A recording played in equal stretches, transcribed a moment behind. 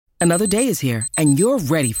Another day is here, and you're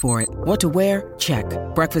ready for it. What to wear? Check.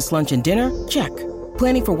 Breakfast, lunch, and dinner? Check.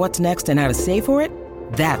 Planning for what's next and how to save for it?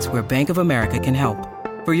 That's where Bank of America can help.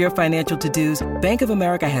 For your financial to-dos, Bank of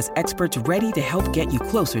America has experts ready to help get you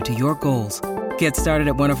closer to your goals. Get started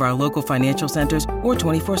at one of our local financial centers or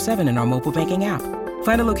 24/7 in our mobile banking app.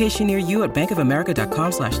 Find a location near you at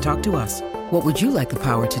bankofamerica.com/talktous. What would you like the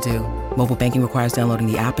power to do? Mobile banking requires downloading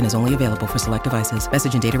the app and is only available for select devices.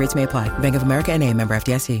 Message and data rates may apply. Bank of America N.A., member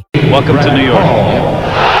FDIC. Welcome to New York.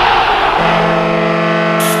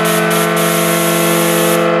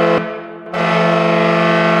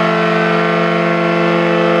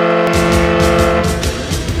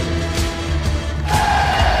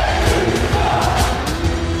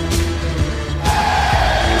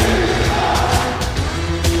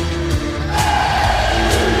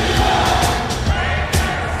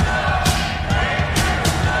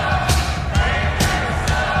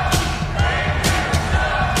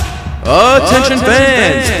 Attention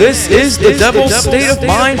fans, this is the Devil's State of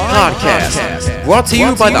Mind podcast, brought to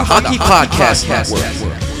you by the Hockey Podcast Network.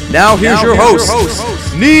 Now here's your host,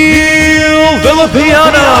 Neil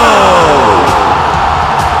Villapiano.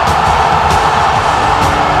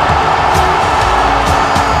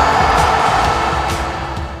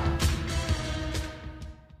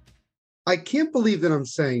 I can't believe that I'm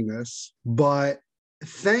saying this, but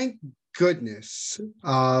thank goodness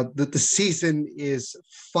that the season is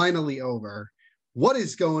finally over. What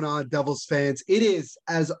is going on, Devils fans? It is,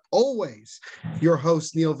 as always, your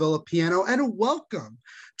host, Neil Villapiano, and welcome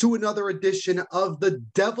to another edition of the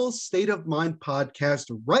Devil's State of Mind podcast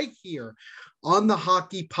right here on the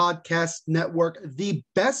Hockey Podcast Network, the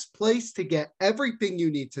best place to get everything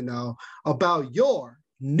you need to know about your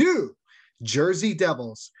New Jersey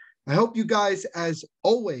Devils. I hope you guys, as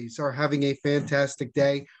always, are having a fantastic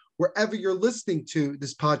day wherever you're listening to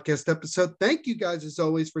this podcast episode. Thank you guys, as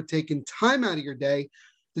always, for taking time out of your day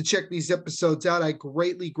to check these episodes out. I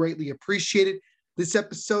greatly, greatly appreciate it. This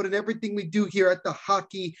episode and everything we do here at the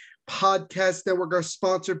Hockey Podcast Network are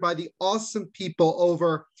sponsored by the awesome people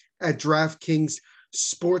over at DraftKings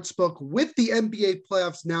Sportsbook. With the NBA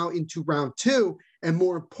playoffs now into round 2, and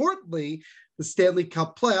more importantly, the Stanley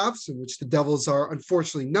Cup playoffs, in which the Devils are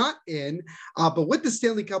unfortunately not in, but with the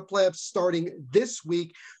Stanley Cup playoffs starting this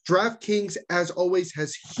week, DraftKings, as always,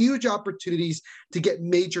 has huge opportunities to get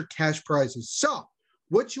major cash prizes. So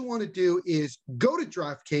what you want to do is go to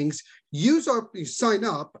DraftKings, sign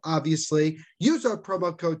up, obviously, use our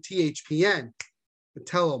promo code THPN, and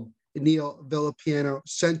tell them Neil Villapiano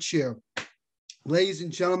sent you. Ladies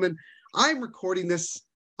and gentlemen, I'm recording this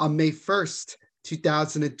on May 1st,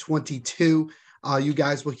 2022. You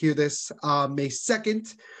guys will hear this May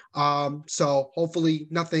 2nd. So hopefully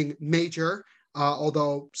nothing major,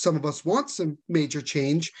 although some of us want some major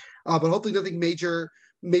change, but hopefully nothing major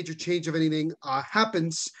change of anything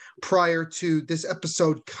happens prior to this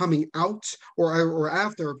episode coming out or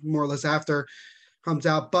after, more or less after comes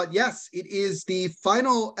out. But yes, it is the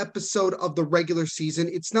final episode of the regular season.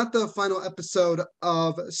 It's not the final episode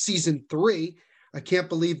of season 3. I can't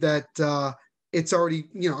believe that it's already,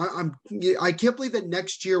 I can't believe that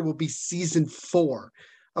next year will be season 4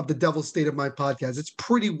 of the Devil's State of Mind podcast. It's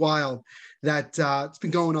pretty wild that it's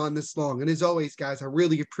been going on this long. And as always, guys, I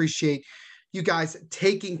really appreciate you guys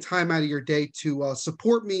taking time out of your day to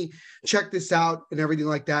support me, check this out and everything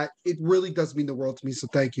like that. It really does mean the world to me. So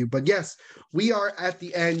thank you. But yes, we are at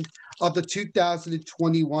the end of the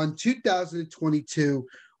 2021-2022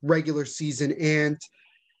 regular season. And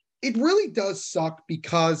it really does suck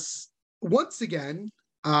because once again,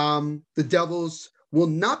 the Devils will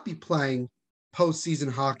not be playing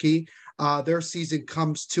postseason hockey. Their season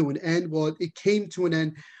comes to an end. Well, it came to an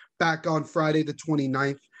end back on Friday, the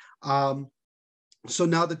 29th. So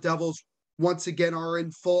now the Devils once again are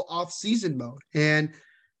in full off-season mode, and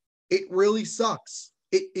it really sucks.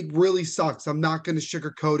 It really sucks. I'm not going to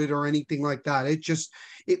sugarcoat it or anything like that. It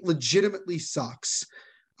legitimately sucks.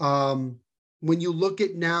 When you look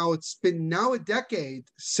at now, it's been now a decade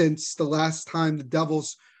since the last time the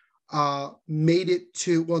Devils made it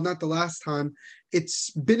to, well, not the last time.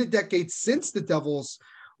 It's been a decade since the Devils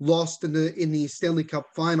lost in the Stanley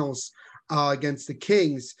Cup Finals against the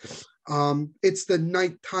Kings. It's the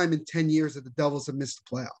 9th time in 10 years that the Devils have missed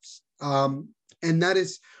the playoffs. And that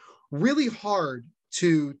is really hard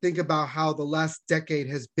to think about how the last decade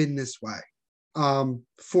has been this way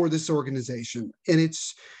for this organization. And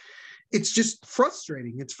it's just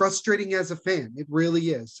frustrating. It's frustrating as a fan. It really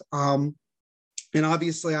is. And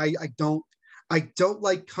obviously I don't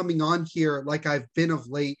like coming on here like I've been of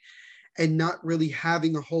late and not really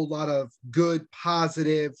having a whole lot of good,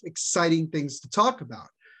 positive, exciting things to talk about.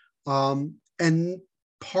 And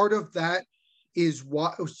part of that is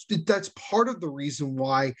why that's part of the reason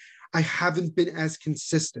why I haven't been as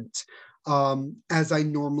consistent as I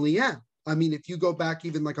normally am. I mean, if you go back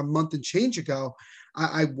even like a month and change ago,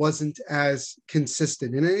 I wasn't as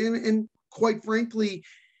consistent. And quite frankly,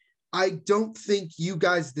 I don't think you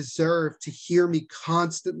guys deserve to hear me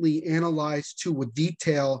constantly analyze to a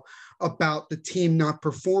detail about the team not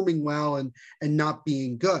performing well and not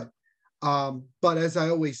being good. But as I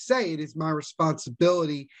always say, it is my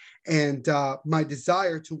responsibility and my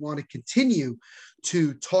desire to want to continue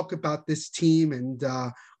to talk about this team. And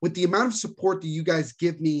with the amount of support that you guys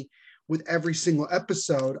give me with every single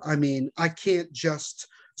episode, I mean, I can't just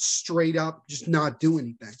straight up just not do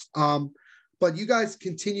anything. But you guys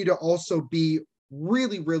continue to also be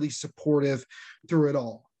really, really supportive through it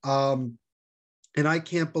all. And I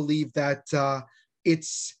can't believe that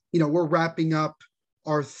it's, we're wrapping up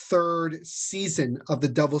our third season of the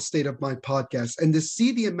Devil State of Mind podcast. And to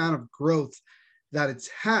see the amount of growth that it's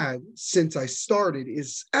had since I started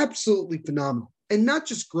is absolutely phenomenal. And not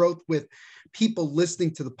just growth with people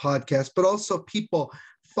listening to the podcast, but also people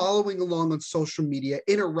following along on social media,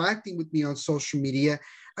 interacting with me on social media,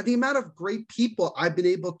 and the amount of great people I've been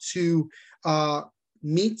able to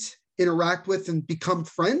meet, interact with, and become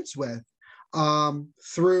friends with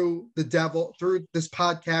through this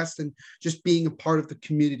podcast and just being a part of the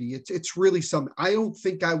community. It's really something. I don't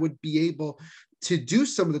think I would be able to do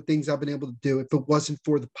some of the things I've been able to do if it wasn't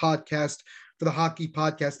for the podcast, for the Hockey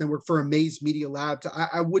Podcast Network, for Amaze Media Labs.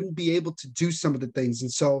 I wouldn't be able to do some of the things.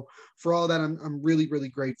 And so for all that, I'm really, really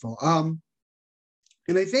grateful.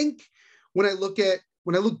 And I think when I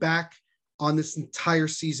look back on this entire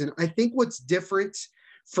season, I think what's different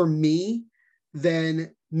for me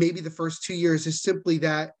than maybe the first 2 years is simply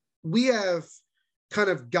that we have kind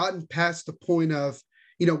of gotten past the point of,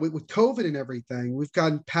 with COVID and everything, we've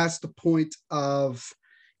gotten past the point of,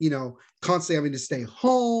 constantly having to stay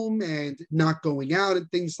home and not going out and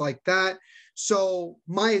things like that. So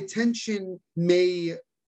my attention may,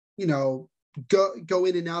 go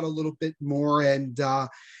in and out a little bit more. And,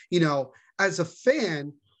 as a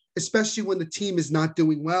fan, especially when the team is not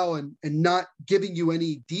doing well and not giving you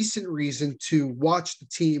any decent reason to watch the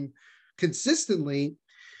team consistently,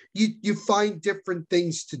 you find different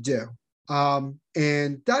things to do.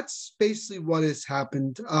 And that's basically what has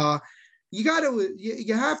happened. You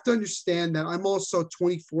have to understand that I'm also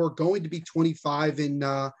 24, going to be 25 in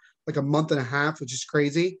like a month and a half, which is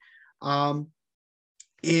crazy.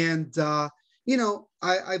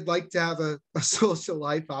 I'd like to have a social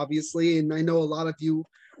life, obviously. And I know a lot of you,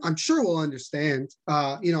 I'm sure, will understand.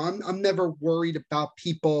 I'm never worried about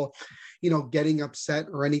people, getting upset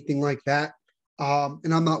or anything like that.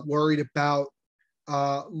 And I'm not worried about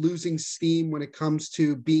losing steam when it comes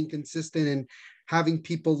to being consistent and having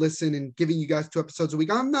people listen and giving you guys 2 episodes a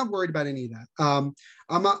week. I'm not worried about any of that.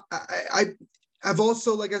 I've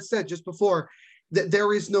also, like I said just before, that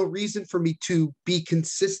there is no reason for me to be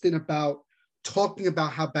consistent about talking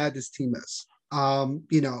about how bad this team is.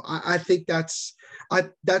 I think that's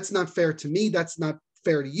not fair to me. That's not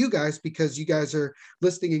fair to you guys, because you guys are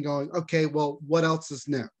listening and going, okay, well, what else is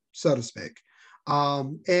new, so to speak? I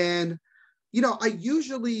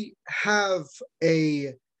usually have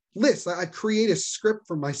a list. I create a script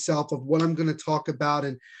for myself of what I'm going to talk about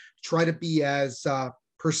and try to be as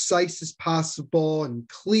precise as possible and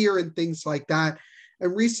clear and things like that.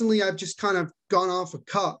 And recently I've just kind of gone off the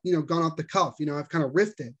cuff. I've kind of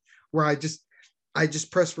riffed it where I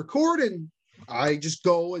just press record and I just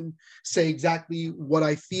go and say exactly what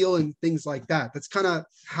I feel and things like that. That's kind of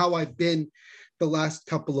how I've been the last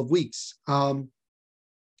couple of weeks.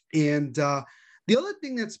 The other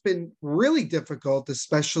thing that's been really difficult,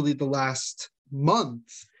 especially the last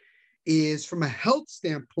month, is from a health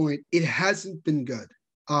standpoint, it hasn't been good.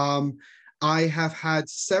 I have had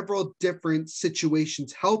several different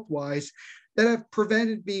situations health-wise that have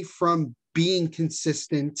prevented me from being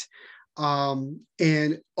consistent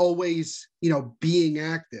and always, being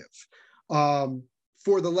active.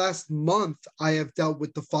 For the last month, I have dealt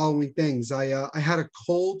with the following things. I had a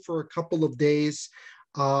cold for a couple of days,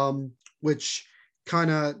 which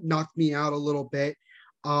kind of knocked me out a little bit.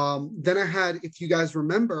 Then I had, if you guys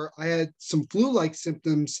remember, I had some flu-like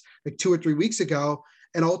symptoms like 2 or 3 weeks ago,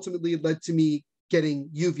 and ultimately it led to me getting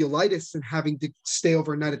uveitis and having to stay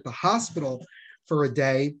overnight at the hospital for a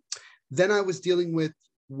day. Then I was dealing with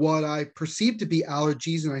what I perceived to be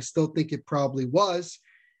allergies, and I still think it probably was.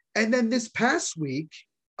 And then this past week,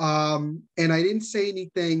 and I didn't say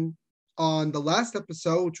anything on the last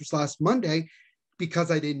episode, which was last Monday,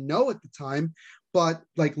 because I didn't know at the time, but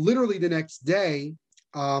like literally the next day,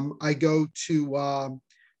 I go to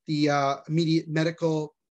the immediate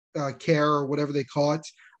medical care or whatever they call it.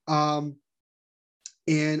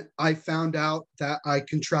 And I found out that I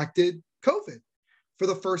contracted COVID for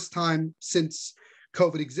the first time since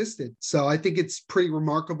COVID existed. So I think it's pretty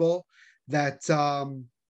remarkable that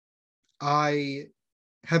I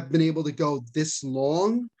have been able to go this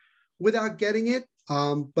long without getting it.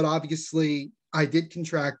 But obviously I did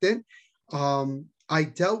contract it. I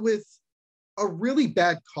dealt with a really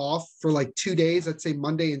bad cough for like 2 days, I'd say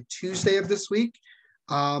Monday and Tuesday of this week.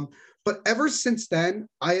 But ever since then,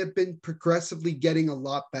 I have been progressively getting a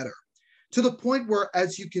lot better, to the point where,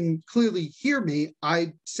 as you can clearly hear me,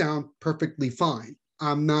 I sound perfectly fine.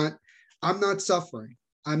 I'm not suffering.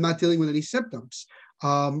 I'm not dealing with any symptoms.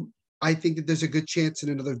 I think that there's a good chance in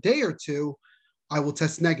another day or two, I will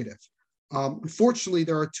test negative. Unfortunately,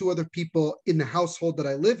 there are 2 other people in the household that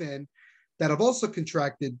I live in that have also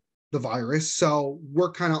contracted the virus. So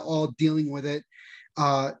we're kind of all dealing with it.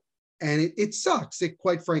 And it sucks. It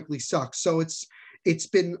quite frankly sucks. So it's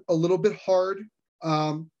been a little bit hard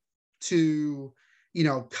to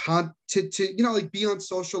like be on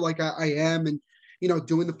social like I am, and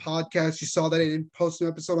doing the podcast. You saw that I didn't post an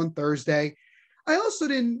episode on Thursday. I also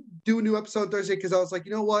didn't do a new episode on Thursday because I was like,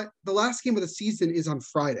 you know what? The last game of the season is on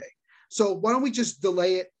Friday. So why don't we just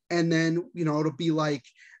delay it, and then it'll be like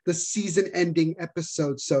the season ending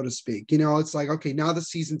episode, so to speak. It's like, okay, now the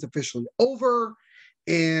season's officially over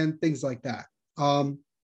and things like that.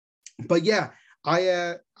 But yeah,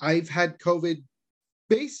 I've had COVID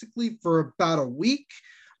basically for about a week.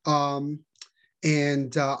 And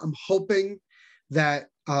I'm hoping that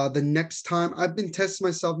the next time, I've been testing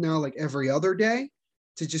myself now like every other day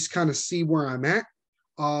to just kind of see where I'm at.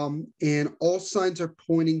 And all signs are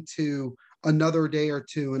pointing to another day or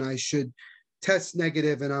two, and I should test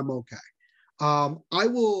negative and I'm okay. I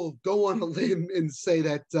will go on a limb and say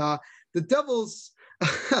that the Devils,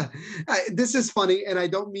 this is funny, and I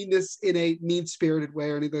don't mean this in a mean-spirited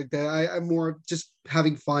way or anything like that. I'm more just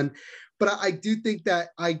having fun. But I do think that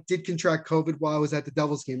I did contract COVID while I was at the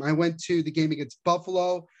Devils game. I went to the game against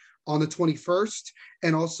Buffalo on the 21st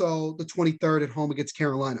and also the 23rd at home against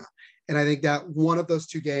Carolina. And I think that one of those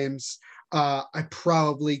 2 games,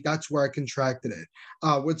 that's where I contracted it.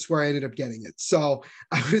 That's where I ended up getting it. So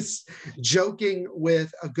I was joking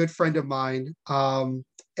with a good friend of mine, and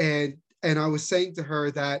I was saying to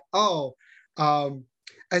her that,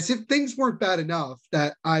 as if things weren't bad enough,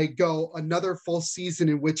 that I go another full season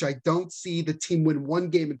in which I don't see the team win 1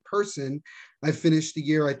 game in person. I finished the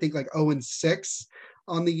year, I think, like 0-6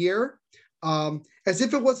 on the year. As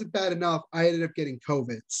if it wasn't bad enough, I ended up getting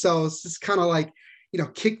COVID. So it's just kind of like,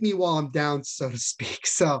 kick me while I'm down, so to speak.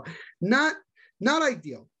 So not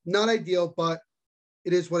ideal, but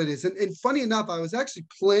it is what it is. And funny enough, I was actually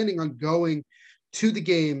planning on going to the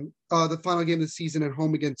game, the final game of the season at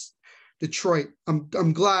home against Detroit.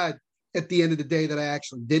 I'm glad at the end of the day that I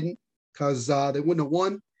actually didn't, because they wouldn't have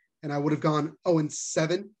won, and I would have gone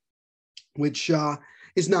 0-7, which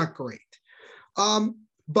is not great.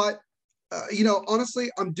 But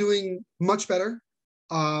honestly, I'm doing much better.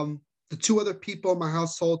 The 2 other people in my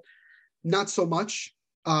household, not so much.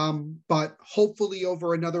 But hopefully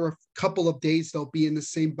over another couple of days, they'll be in the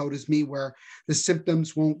same boat as me, where the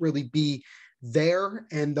symptoms won't really be there,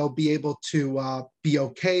 and they'll be able to be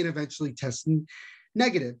okay and eventually test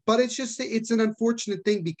negative. But it's an unfortunate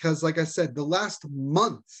thing, because like I said, the last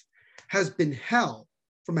month has been hell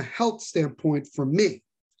from a health standpoint for me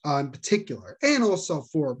in particular, and also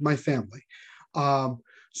for my family.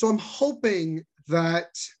 So I'm hoping that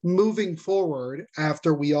moving forward,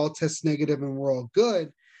 after we all test negative and we're all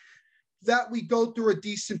good, that we go through a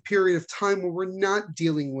decent period of time where we're not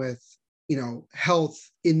dealing with health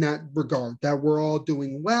in that regard, that we're all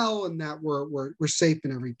doing well and that we're safe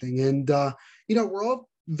and everything. And, we're all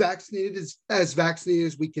vaccinated as vaccinated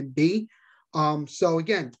as we can be. So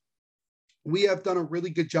again, we have done a really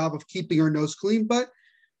good job of keeping our nose clean, but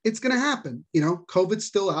it's going to happen. COVID's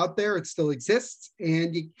still out there. It still exists.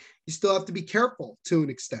 And you still have to be careful to an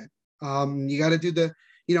extent. You got to do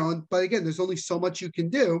but again, there's only so much you can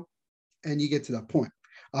do, and you get to that point.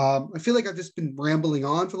 I feel like I've just been rambling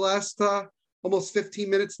on for the last almost 15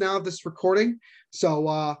 minutes now of this recording. So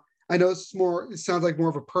I know it sounds like more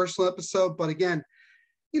of a personal episode, but again,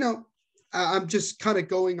 I'm just kind of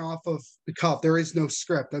going off of the cuff. There is no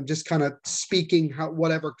script. I'm just kind of speaking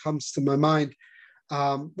whatever comes to my mind,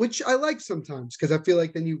 which I like sometimes, because I feel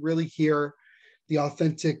like then you really hear the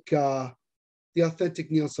authentic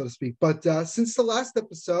Neil, so to speak. But since the last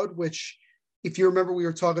episode, which, if you remember, we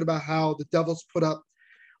were talking about how the Devils put up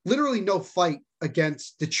literally no fight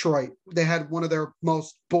against Detroit. They had one of their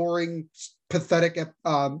most boring, pathetic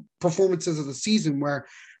performances of the season, where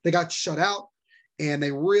they got shut out and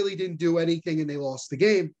they really didn't do anything, and they lost the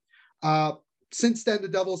game. Since then, the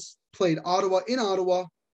Devils played Ottawa in Ottawa,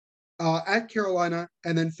 at Carolina,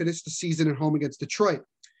 and then finished the season at home against Detroit.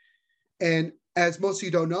 And as most of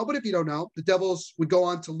you don't know, but if you don't know, the Devils would go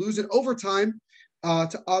on to lose in overtime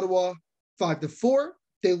to Ottawa 5-4.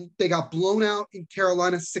 They got blown out in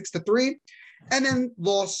Carolina 6-3, and then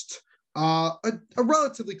lost a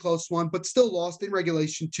relatively close one, but still lost in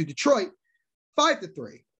regulation to Detroit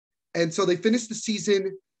 5-3. And so they finished the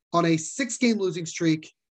season on a 6-game losing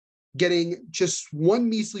streak, getting just one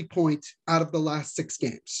measly point out of the last 6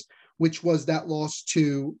 games, which was that loss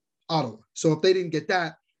to Ottawa. So if they didn't get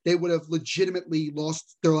that, they would have legitimately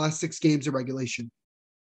lost their last 6 games of regulation.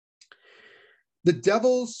 The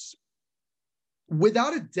Devils,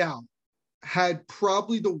 without a doubt, had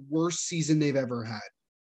probably the worst season they've ever had.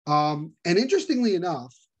 And interestingly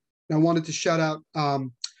enough, I wanted to shout out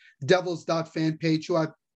Devils.fan page, who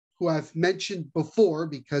I've mentioned before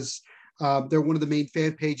because they're one of the main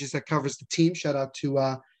fan pages that covers the team. Shout out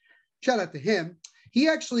to him. He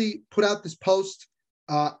actually put out this post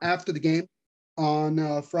after the game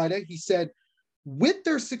on Friday. He said, with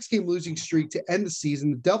their 6-game losing streak to end the season,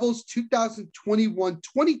 the Devils'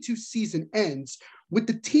 2021-22 season ends with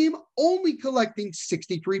the team only collecting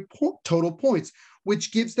 63 total points,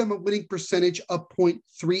 which gives them a winning percentage of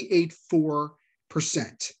 .384%,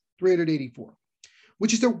 384,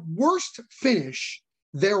 which is their worst finish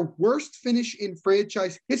in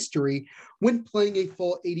franchise history when playing a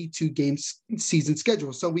full 82-game season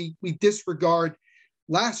schedule. So we disregard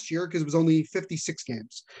last year because it was only 56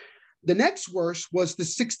 games. The next worst was the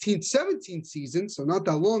 16-17 season, so not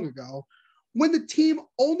that long ago, when the team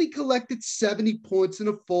only collected 70 points in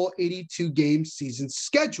a full 82-game season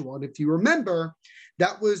schedule. And if you remember,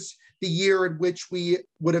 that was the year in which we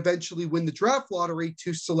would eventually win the draft lottery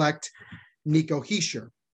to select Nico Hischier.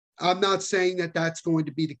 I'm not saying that that's going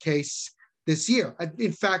to be the case this year.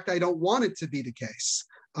 In fact, I don't want it to be the case.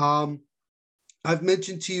 I've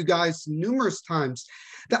mentioned to you guys numerous times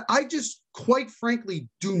that I just, quite frankly,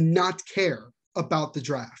 do not care about the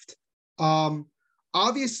draft.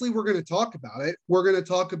 Obviously, we're going to talk about it. We're going to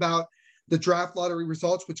talk about the draft lottery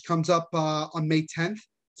results, which comes up on May 10th.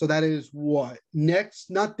 So that is what?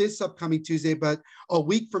 Not this upcoming Tuesday, but a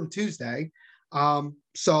week from Tuesday.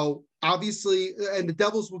 So obviously, and the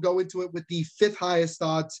Devils will go into it with the 5th highest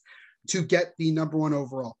odds to get the number 1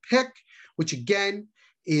 overall pick, which again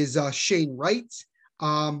is Shane Wright.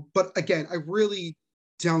 But again, I really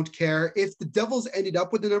don't care. If the Devils ended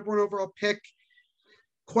up with the number 1 overall pick,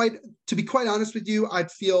 to be quite honest with you, I'd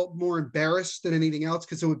feel more embarrassed than anything else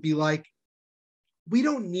because it would be like, we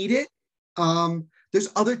don't need it. There's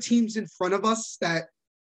other teams in front of us that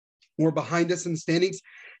were behind us in the standings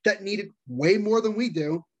that need it way more than we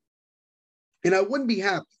do. And I wouldn't be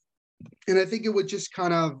happy. And I think it would just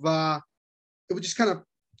kind of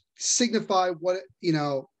signify what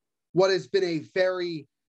has been a very,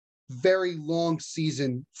 very long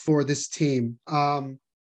season for this team.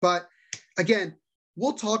 But again,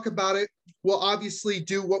 we'll talk about it. We'll obviously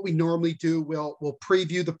do what we normally do. We'll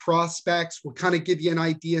preview the prospects. We'll kind of give you an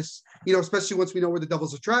idea, especially once we know where the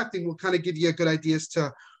Devils are drafting, we'll kind of give you a good idea as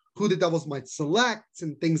to who the Devils might select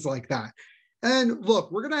and things like that. And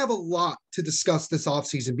look, we're going to have a lot to discuss this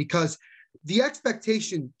offseason because the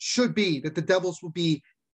expectation should be that the Devils will be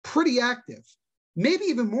pretty active, maybe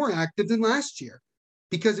even more active than last year.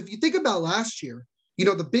 Because if you think about last year,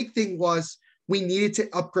 the big thing was we needed to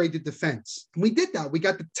upgrade the defense. And we did that. We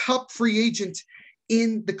got the top free agent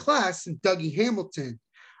in the class in Dougie Hamilton.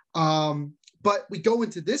 But we go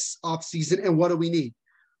into this offseason, and what do we need?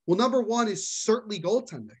 Well, number 1 is certainly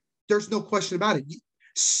goaltending. There's no question about it.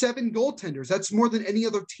 7 goaltenders. That's more than any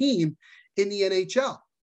other team in the NHL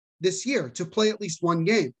this year to play at least 1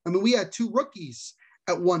 game. I mean, we had 2 rookies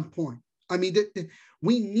at one point. I mean,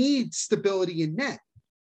 we need stability in net.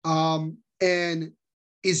 And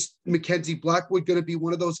is Mackenzie Blackwood going to be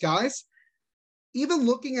one of those guys? Even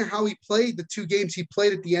looking at how he played the 2 games he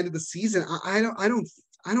played at the end of the season, I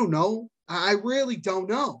don't know. I really don't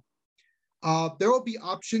know. There will be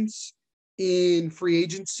options in free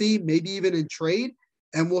agency, maybe even in trade,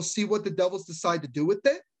 and we'll see what the Devils decide to do with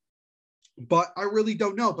it. But I really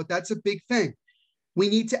don't know. But that's a big thing. We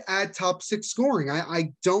need to add top 6 scoring.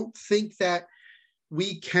 I don't think that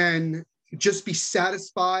we can just be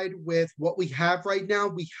satisfied with what we have right now.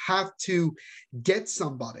 We have to get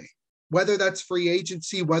somebody, whether that's free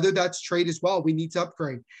agency, whether that's trade as well. We need to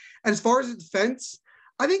upgrade. And as far as the defense,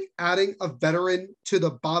 I think adding a veteran to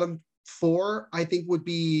the bottom 4, I think would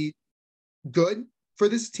be good for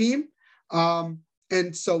this team.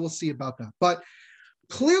 And so we'll see about that. But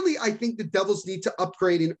clearly, I think the Devils need to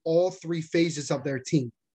upgrade in all three phases of their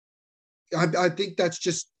team. I think that's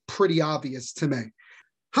just pretty obvious to me.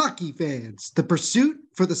 Hockey fans, the pursuit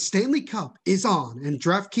for the Stanley Cup is on, and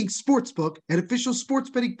DraftKings Sportsbook, an official sports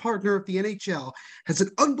betting partner of the NHL, has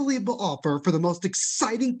an unbelievable offer for the most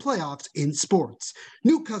exciting playoffs in sports.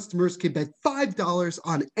 New customers can bet $5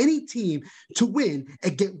 on any team to win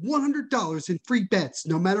and get $100 in free bets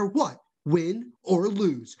no matter what, win or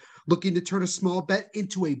lose. Looking to turn a small bet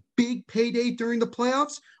into a big payday during the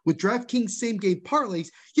playoffs? With DraftKings same-game parlays,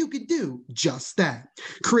 you can do just that.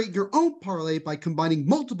 Create your own parlay by combining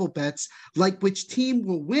multiple bets, like which team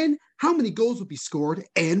will win, how many goals will be scored,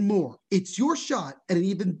 and more. It's your shot at an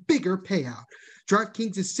even bigger payout.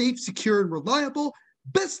 DraftKings is safe, secure, and reliable.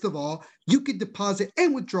 Best of all, you can deposit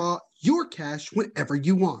and withdraw your cash whenever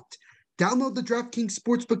you want. Download the DraftKings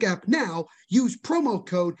Sportsbook app now. Use promo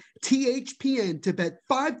code THPN to bet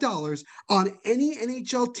 $5 on any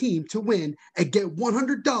NHL team to win and get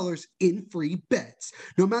 $100 in free bets,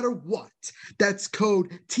 no matter what. That's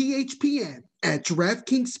code THPN at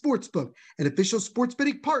DraftKings Sportsbook, an official sports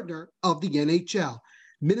betting partner of the NHL.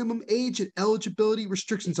 Minimum age and eligibility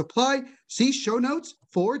restrictions apply. See show notes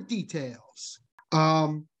for details.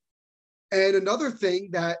 And another thing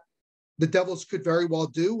that the Devils could very well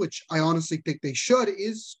do, which I honestly think they should,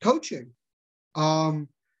 is coaching.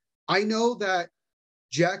 I know that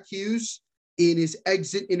Jack Hughes, in his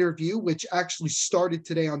exit interview, which actually started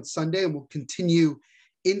today on Sunday and will continue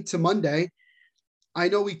into Monday, I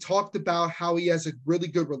know he talked about how he has a really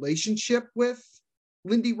good relationship with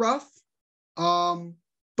Lindy Ruff.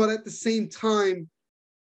 But at the same time,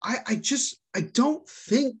 I don't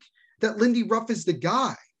think that Lindy Ruff is the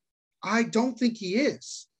guy. I don't think he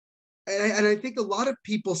is. And I think a lot of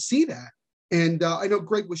people see that. And I know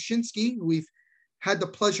Greg Wyshynski, who we've had the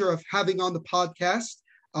pleasure of having on the podcast,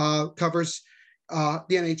 covers the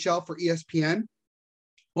NHL for ESPN.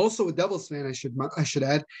 Also a Devils fan, I should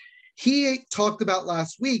add. He talked about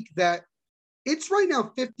last week that it's right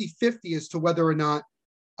now 50-50 as to whether or not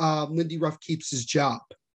Lindy Ruff keeps his job.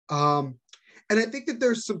 And I think that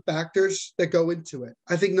there's some factors that go into it.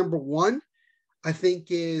 I think number one,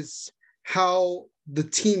 is how the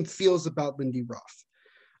team feels about Lindy Ruff.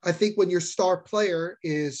 I think when your star player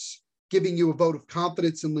is giving you a vote of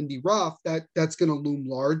confidence in Lindy Ruff, that's going to loom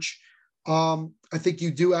large. I think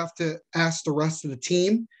you do have to ask the rest of the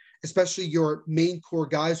team, especially your main core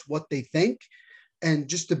guys, what they think. And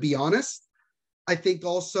just to be honest, I think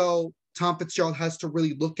also Tom Fitzgerald has to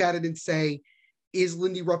really look at it and say, is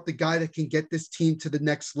Lindy Ruff the guy that can get this team to the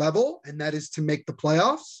next level? And that is to make the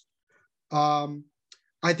playoffs.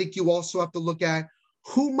 I think you also have to look at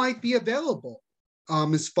who might be available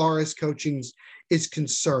as far as coaching is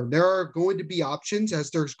concerned. There are going to be options,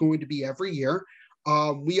 as there's going to be every year.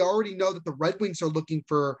 We already know that the Red Wings are looking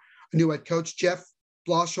for a new head coach. Jeff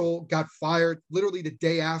Blashill got fired literally the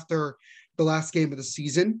day after the last game of the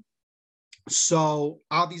season. So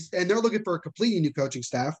obviously, and they're looking for a completely new coaching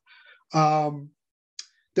staff.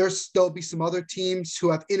 There'll be some other teams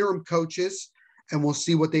who have interim coaches, and we'll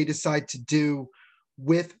see what they decide to do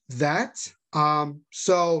with that.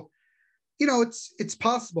 So, it's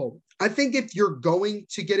possible. I think if you're going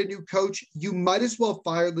to get a new coach, you might as well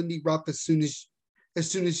fire Lindy Ruff as soon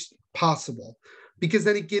as possible, because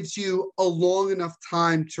then it gives you a long enough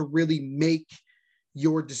time to really make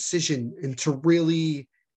your decision and to really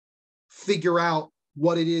figure out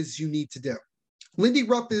what it is you need to do. Lindy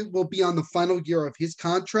Ruff will be on the final year of his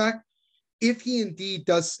contract. If he indeed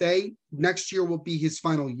does stay, next year will be his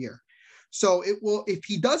final year. So if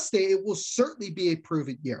he does stay, it will certainly be a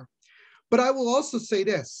proven year. But I will also say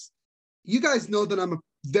this. You guys know that I'm a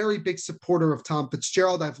very big supporter of Tom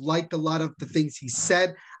Fitzgerald. I've liked a lot of the things he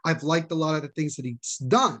said. I've liked a lot of the things that he's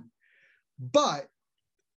done. But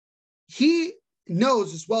he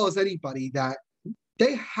knows as well as anybody that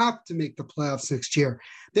they have to make the playoffs next year.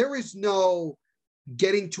 There is no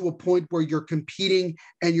getting to a point where you're competing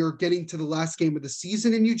and you're getting to the last game of the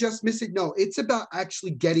season and you just miss it. No, it's about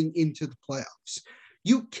actually getting into the playoffs.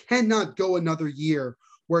 You cannot go another year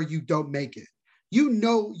where you don't make it.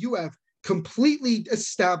 You have completely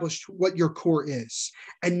established what your core is.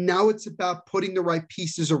 And now it's about putting the right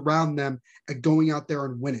pieces around them and going out there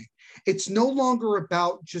and winning. It's no longer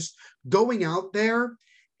about just going out there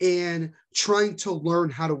and trying to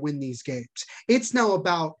learn how to win these games. It's now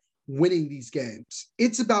about winning these games.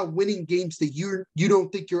 It's about winning games that you don't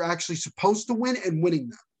think you're actually supposed to win and winning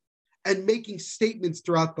them, and making statements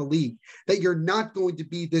throughout the league that you're not going to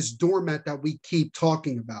be this doormat that we keep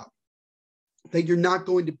talking about, that you're not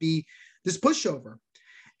going to be this pushover.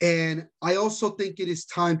 And I also think it is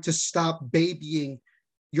time to stop babying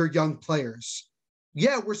your young players.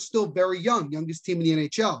 Yeah, we're still very young, youngest team in the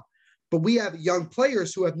NHL, but we have young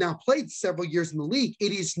players who have now played several years in the league.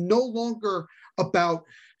 It is no longer about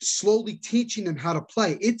slowly teaching them how to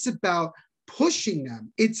play. It's about pushing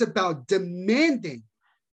them. It's about demanding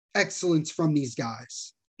excellence from these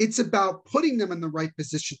guys. It's about putting them in the right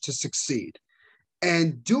position to succeed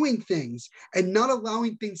and doing things and not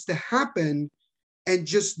allowing things to happen and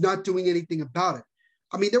just not doing anything about it.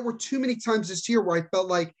 I mean, there were too many times this year where I felt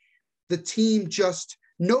like the team just,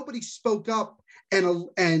 nobody spoke up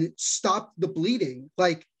and stopped the bleeding.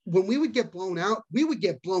 Like when we would get blown out, we would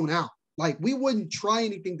get blown out. Like we wouldn't try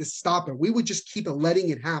anything to stop it. We would just keep letting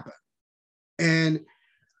it happen. And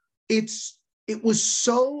it was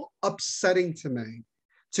so upsetting to me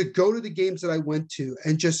to go to the games that I went to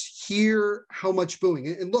and just hear how much booing.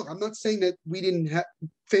 And look, I'm not saying that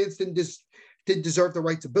fans didn't deserve the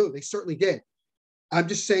right to boo. They certainly did. I'm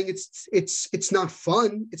just saying it's not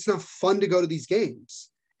fun. It's not fun to go to these games.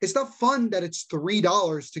 It's not fun that it's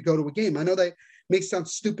 $3 to go to a game. I know that may sound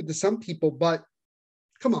stupid to some people, but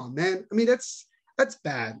come on, man. I mean, that's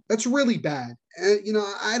bad. That's really bad. And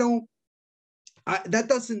that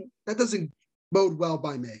doesn't bode well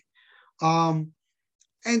by me.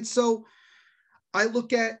 And so I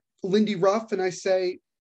look at Lindy Ruff and I say,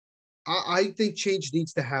 I think change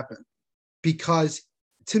needs to happen, because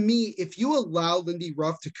to me, if you allow Lindy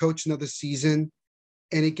Ruff to coach another season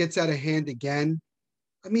and it gets out of hand again,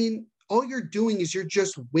 I mean, all you're doing is you're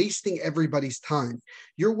just wasting everybody's time.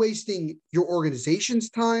 You're wasting your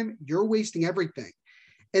organization's time. You're wasting everything.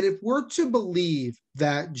 And if we're to believe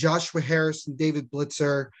that Joshua Harris and David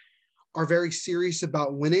Blitzer are very serious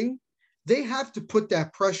about winning, they have to put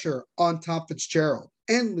that pressure on Tom Fitzgerald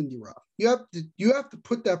and Lindy Ruff. You have to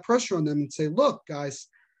put that pressure on them and say, look, guys,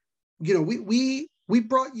 we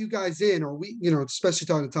brought you guys in, or especially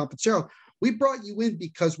talking to Tom Fitzgerald, we brought you in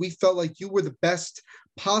because we felt like you were the best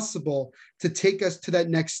possible to take us to that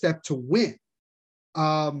next step to win.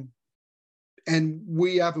 And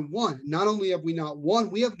we haven't won. Not only have we not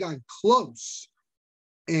won, we have gotten close.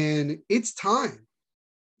 And it's time.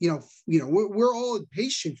 We're all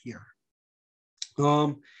impatient here.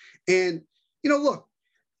 Look,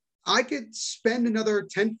 I could spend another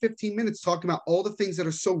 10, 15 minutes talking about all the things that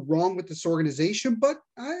are so wrong with this organization, but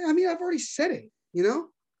I mean, I've already said it,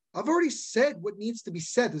 I've already said what needs to be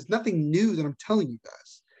said. There's nothing new that I'm telling you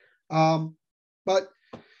guys. But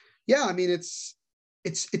yeah, I mean, it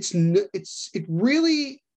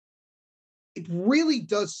really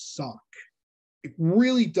does suck. It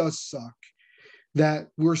really does suck that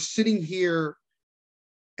we're sitting here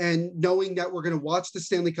and knowing that we're going to watch the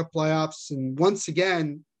Stanley Cup playoffs. And once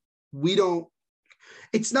again,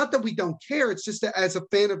 it's not that we don't care. It's just that as a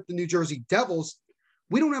fan of the New Jersey Devils,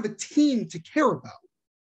 we don't have a team to care about.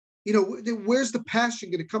 Where's the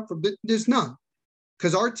passion going to come from? There's none,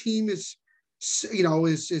 because our team is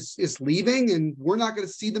leaving, and we're not going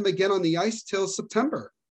to see them again on the ice till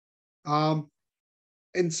September.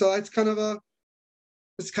 And so it's kind of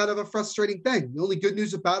a frustrating thing. The only good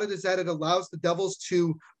news about it is that it allows the Devils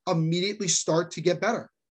to immediately start to get better.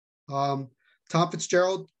 Tom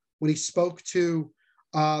Fitzgerald, when he spoke to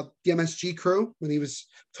the MSG crew, when he was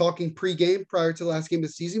talking pregame prior to the last game of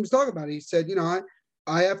the season, he was talking about it. He said,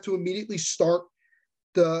 I have to immediately start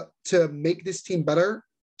to make this team better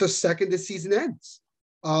the second this season ends.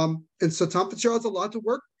 And so Tom Fitzgerald has a lot of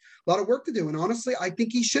work to do. And honestly, I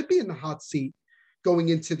think he should be in the hot seat going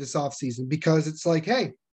into this offseason, because it's like,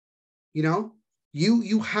 hey, you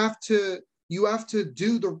have to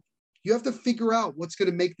figure out what's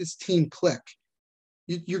going to make this team click.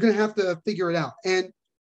 You're going to have to figure it out. And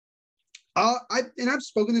I've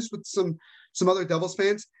spoken this with some other Devils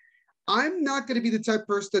fans. I'm not going to be the type of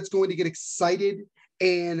person that's going to get excited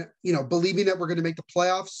and, believing that we're going to make the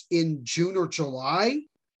playoffs in June or July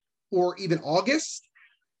or even August.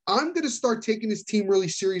 I'm going to start taking this team really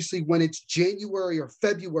seriously when it's January or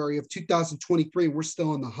February of 2023 and we're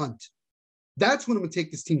still in the hunt. That's when I'm going to take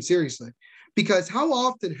this team seriously, because how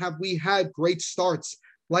often have we had great starts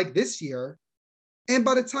like this year, and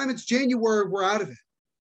by the time it's January, we're out of it?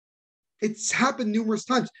 It's happened numerous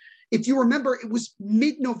times. If you remember, it was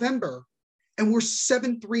mid-November and we're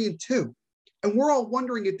 7-3-2. And we're all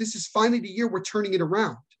wondering if this is finally the year we're turning it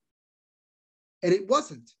around. And it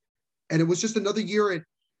wasn't. And it was just another year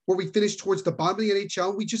where we finished towards the bottom of the NHL.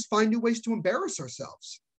 And we just find new ways to embarrass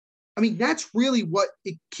ourselves. I mean, that's really what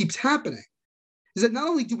it keeps happening, is that not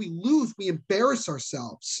only do we lose, we embarrass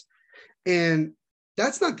ourselves. And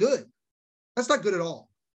that's not good. That's not good at all.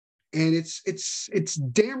 And it's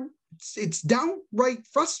downright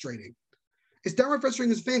frustrating. It's downright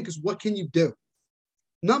frustrating as a fan, because what can you do?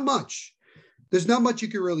 Not much. There's not much you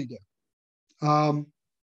can really do.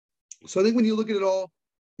 So I think when you look at it all,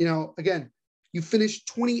 again, you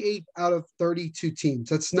finished 28th out of 32 teams.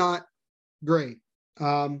 That's not great.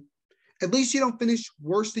 At least you don't finish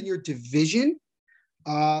worse than your division,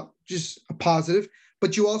 just a positive.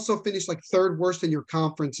 But you also finished like third worst in your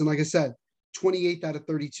conference. And like I said, 28th out of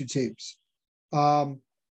 32 teams.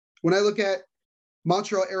 When I look at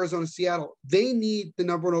Montreal, Arizona, Seattle, they need the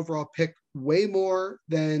number one overall pick way more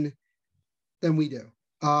than we do.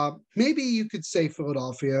 Maybe you could say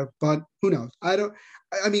Philadelphia, but who knows?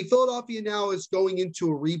 Philadelphia now is going into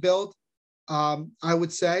a rebuild, I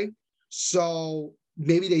would say. So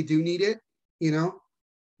maybe they do need it,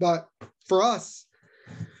 but for us,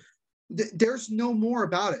 there's no more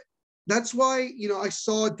about it. That's why, I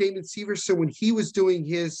saw Damon Severson when he was doing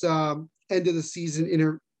his end of the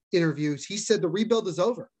season interviews. He said the rebuild is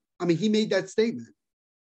over. He made that statement.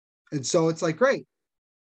 And so it's like, great.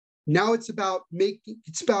 Now it's about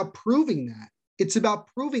proving that. It's about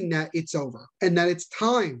proving that it's over and that it's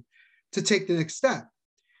time to take the next step.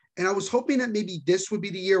 And I was hoping that maybe this would be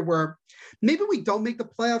the year where maybe we don't make the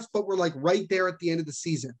playoffs, but we're like right there at the end of the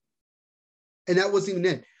season. And that wasn't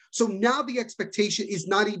even it. So now the expectation is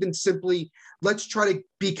not even simply, let's try to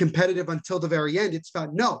be competitive until the very end. It's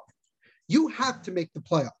about, no, you have to make the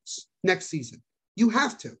playoffs next season. You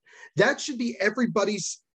have to. That should be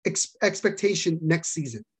everybody's expectation next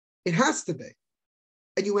season. It has to be.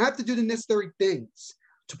 And you have to do the necessary things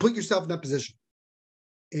to put yourself in that position.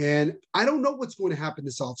 And I don't know what's going to happen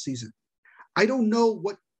this offseason. I don't know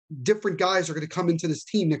what different guys are going to come into this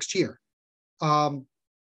team next year.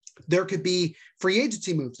 There could be free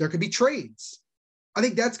agency moves. There could be trades. I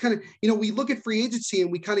think that's kind of, we look at free agency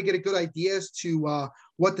and we kind of get a good idea as to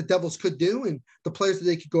what the Devils could do and the players that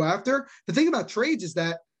they could go after. The thing about trades is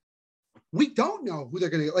that we don't know who they're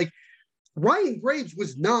going to get. Like, Ryan Graves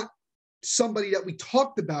was not somebody that we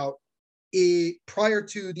talked about prior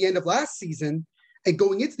to the end of last season and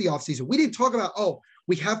going into the offseason. We didn't talk about,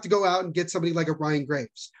 we have to go out and get somebody like a Ryan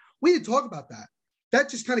Graves. We didn't talk about that. That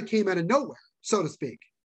just kind of came out of nowhere, so to speak.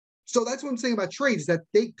 So that's what I'm saying about trades, that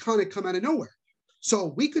they kind of come out of nowhere.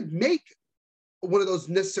 So we could make one of those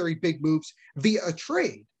necessary big moves via a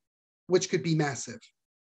trade, which could be massive.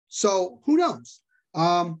 So who knows?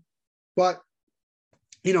 But,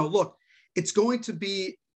 look, it's going to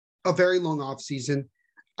be a very long offseason.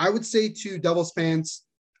 I would say to Devils fans,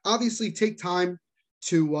 obviously take time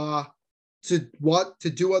to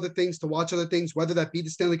do other things, to watch other things, whether that be the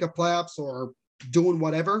Stanley Cup playoffs or doing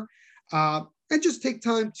whatever, and just take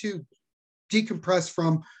time to decompress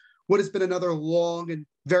from what has been another long and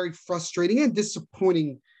very frustrating and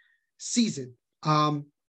disappointing season. I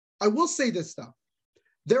will say this, though.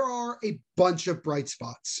 There are a bunch of bright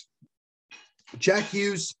spots. Jack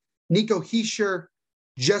Hughes, Nico Hischier,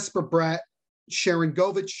 Jesper Bratt, Sharon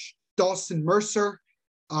Govich, Dawson Mercer,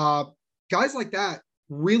 guys like that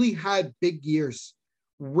really had big years,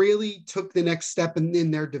 really took the next step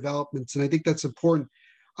in their developments. And I think that's important.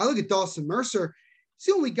 I look at Dawson Mercer. He's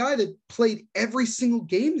the only guy that played every single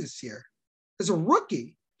game this year as a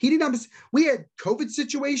rookie. He didn't have, we had COVID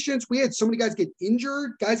situations. We had so many guys get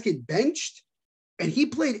injured, guys get benched, and he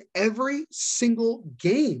played every single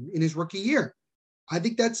game in his rookie year. I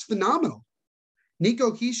think that's phenomenal.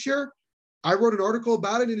 Nico Hischier, I wrote an article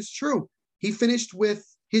about it, and it's true. He finished with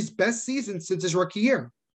his best season since his rookie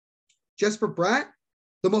year. Jesper Bratt,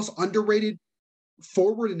 the most underrated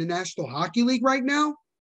forward in the National Hockey League right now,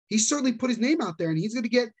 he certainly put his name out there, and he's going to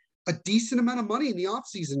get a decent amount of money in the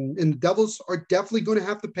offseason, and the Devils are definitely going to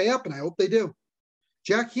have to pay up, and I hope they do.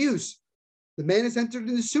 Jack Hughes, the man has entered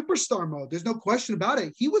into superstar mode. There's no question about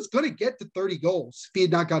it. He was going to get to 30 goals if he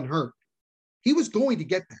had not gotten hurt. He was going to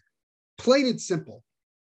get there. Plain and simple.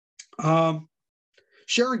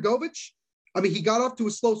 Sharon Govich, he got off to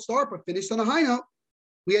a slow start, but finished on a high note.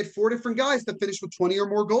 We had 4 different guys that finished with 20 or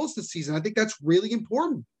more goals this season. I think that's really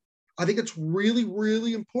important. I think it's really,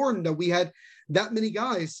 really important that we had that many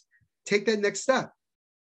guys take that next step.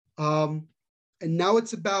 And now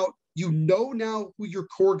it's about, now who your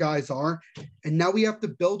core guys are, and now we have to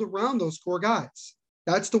build around those core guys.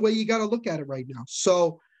 That's the way you got to look at it right now.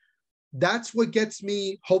 So that's what gets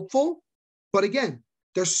me hopeful. But again,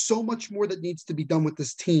 there's so much more that needs to be done with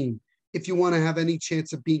this team if you want to have any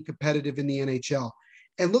chance of being competitive in the NHL.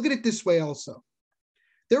 And look at it this way also.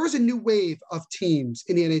 There is a new wave of teams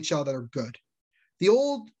in the NHL that are good. The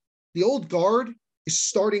old guard is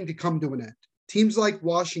starting to come to an end. Teams like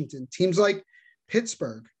Washington, teams like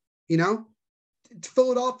Pittsburgh,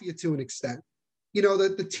 Philadelphia to an extent.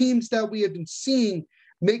 The teams that we have been seeing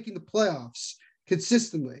making the playoffs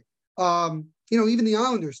consistently. Even the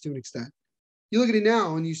Islanders to an extent. You look at it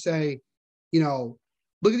now and you say,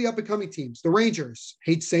 Look at the up-and-coming teams. The Rangers,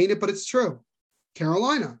 hate saying it, but it's true.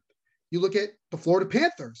 Carolina. You look at the Florida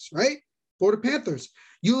Panthers, right? Florida Panthers.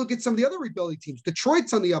 You look at some of the other rebuilding teams.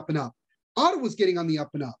 Detroit's on the up and up. Ottawa's getting on the up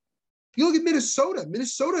and up. You look at Minnesota.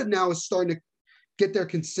 Minnesota now is starting to get there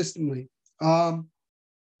consistently.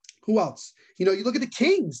 Who else? You look at the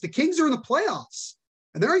Kings. The Kings are in the playoffs,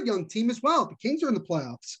 and they're a young team as well. The Kings are in the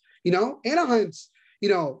playoffs. Anaheim's,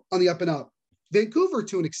 on the up and up. Vancouver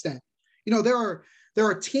to an extent. There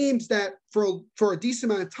are teams that for a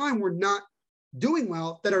decent amount of time were not doing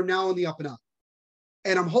well that are now on the up and up.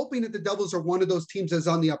 And I'm hoping that the Devils are one of those teams that's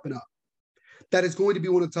on the up and up. That is going to be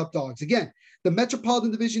one of the top dogs. Again, the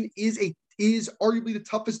Metropolitan Division is arguably the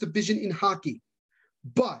toughest division in hockey.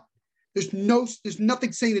 But there's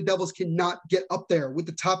nothing saying the Devils cannot get up there with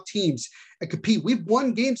the top teams and compete. We've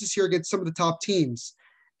won games this year against some of the top teams,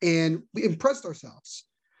 and we impressed ourselves.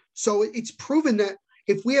 So it's proven that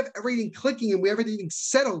if we have everything clicking and we have everything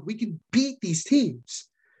settled, we can beat these teams.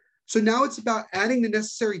 So now it's about adding the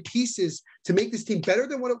necessary pieces to make this team better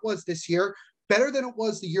than what it was this year, better than it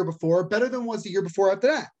was the year before, better than it was the year before after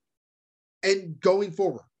that, and going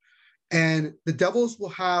forward. And the Devils will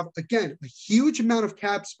have, again, a huge amount of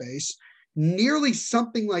cap space, nearly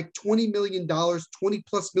something like $20 million,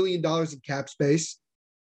 $20+ million in cap space.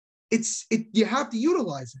 You have to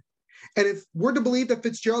utilize it. And if we're to believe that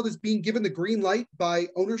Fitzgerald is being given the green light by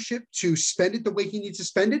ownership to spend it the way he needs to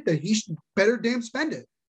spend it, then he should better damn spend it.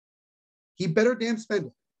 He better damn spend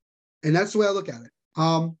it. And that's the way I look at it.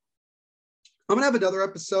 I'm going to have another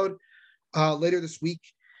episode later this week.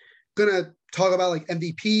 Going to talk about like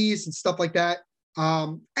MVPs and stuff like that.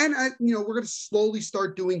 We're going to slowly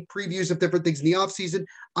start doing previews of different things in the offseason.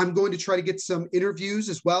 I'm going to try to get some interviews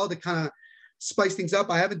as well to kind of spice things up.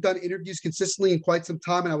 I haven't done interviews consistently in quite some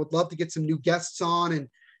time, and I would love to get some new guests on and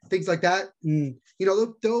things like that. And,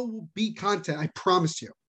 there'll be content, I promise you.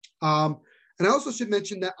 And I also should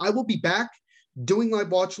mention that I will be back doing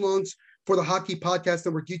live watch-alongs for the Hockey Podcast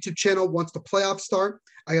Network YouTube channel once the playoffs start.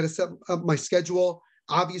 I got to set up my schedule.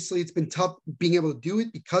 Obviously, it's been tough being able to do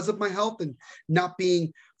it because of my health and not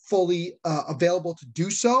being fully available to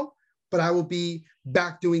do so. But I will be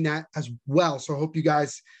back doing that as well. So I hope you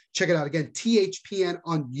guys check it out. Again, THPN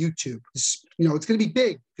on YouTube. It's going to be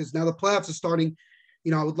big because now the playoffs are starting.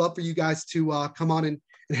 I would love for you guys to come on and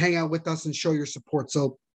hang out with us and show your support.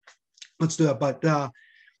 So let's do that. But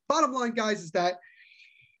bottom line, guys, is that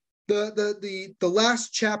the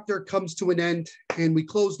last chapter comes to an end, and we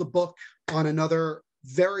close the book on another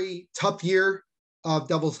very tough year of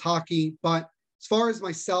Devils hockey. But as far as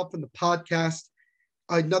myself and the podcast,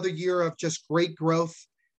 another year of just great growth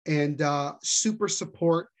and super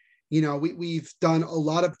support. We've done a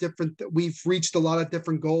lot of we've reached a lot of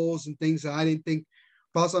different goals and things that I didn't think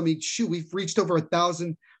possible. We've reached over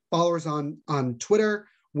 1,000 followers on Twitter.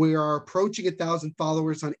 We are approaching 1,000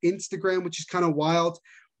 followers on Instagram, which is kind of wild.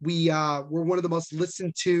 We're one of the most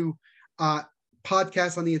listened to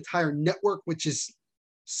podcasts on the entire network, which is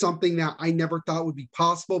something that I never thought would be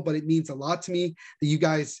possible, but it means a lot to me that you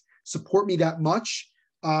guys support me that much.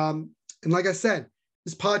 And like I said,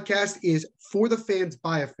 this podcast is for the fans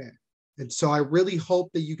by a fan. And so I really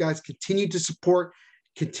hope that you guys continue to support,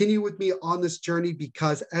 continue with me on this journey,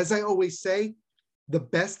 because as I always say, the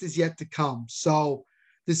best is yet to come. So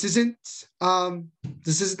this isn't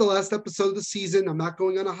the last episode of the season. I'm not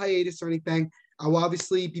going on a hiatus or anything. I will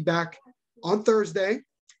obviously be back on Thursday,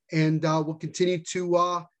 and we'll continue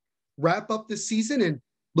to wrap up this season and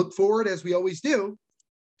look forward, as we always do,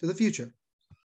 to the future.